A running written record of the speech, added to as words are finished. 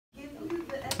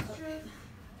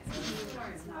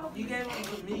You gave one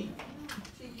to me.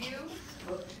 To you?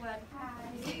 What?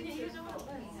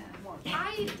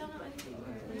 I don't know anything.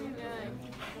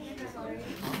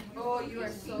 Oh, you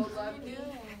are so lucky.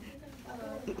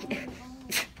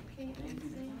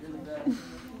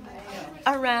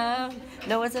 Around,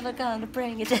 no one's ever gonna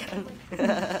bring it down.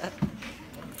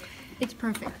 It's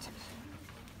perfect.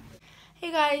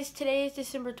 Hey guys, today is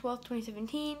December 12th,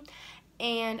 2017,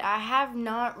 and I have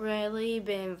not really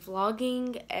been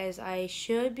vlogging as I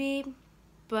should be,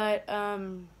 but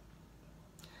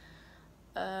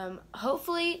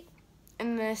hopefully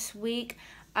in this week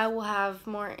I will have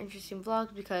more interesting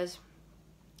vlogs because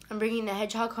I'm bringing the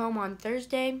hedgehog home on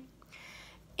Thursday,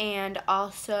 and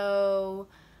also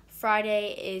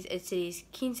Friday is Itzi's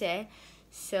quince,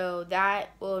 so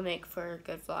that will make for a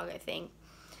good vlog, I think.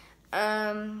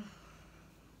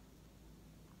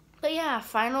 But yeah,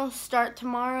 finals start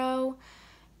tomorrow,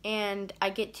 and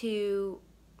I get to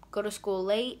go to school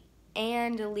late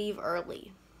and leave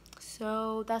early.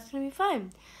 So that's going to be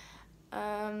fun.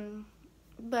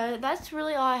 But that's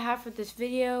really all I have for this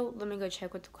video. Let me go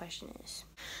check what the question is.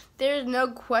 There's no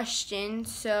question,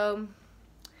 so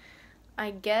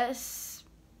I guess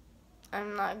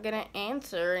I'm not going to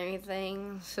answer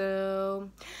anything. So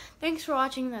thanks for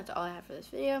watching. That's all I have for this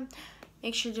video.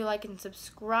 Make sure to like and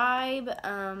subscribe.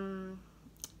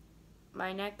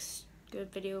 My next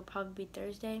good video will probably be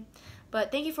Thursday.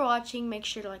 But thank you for watching. Make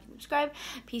sure to like and subscribe.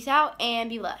 Peace out and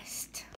be blessed.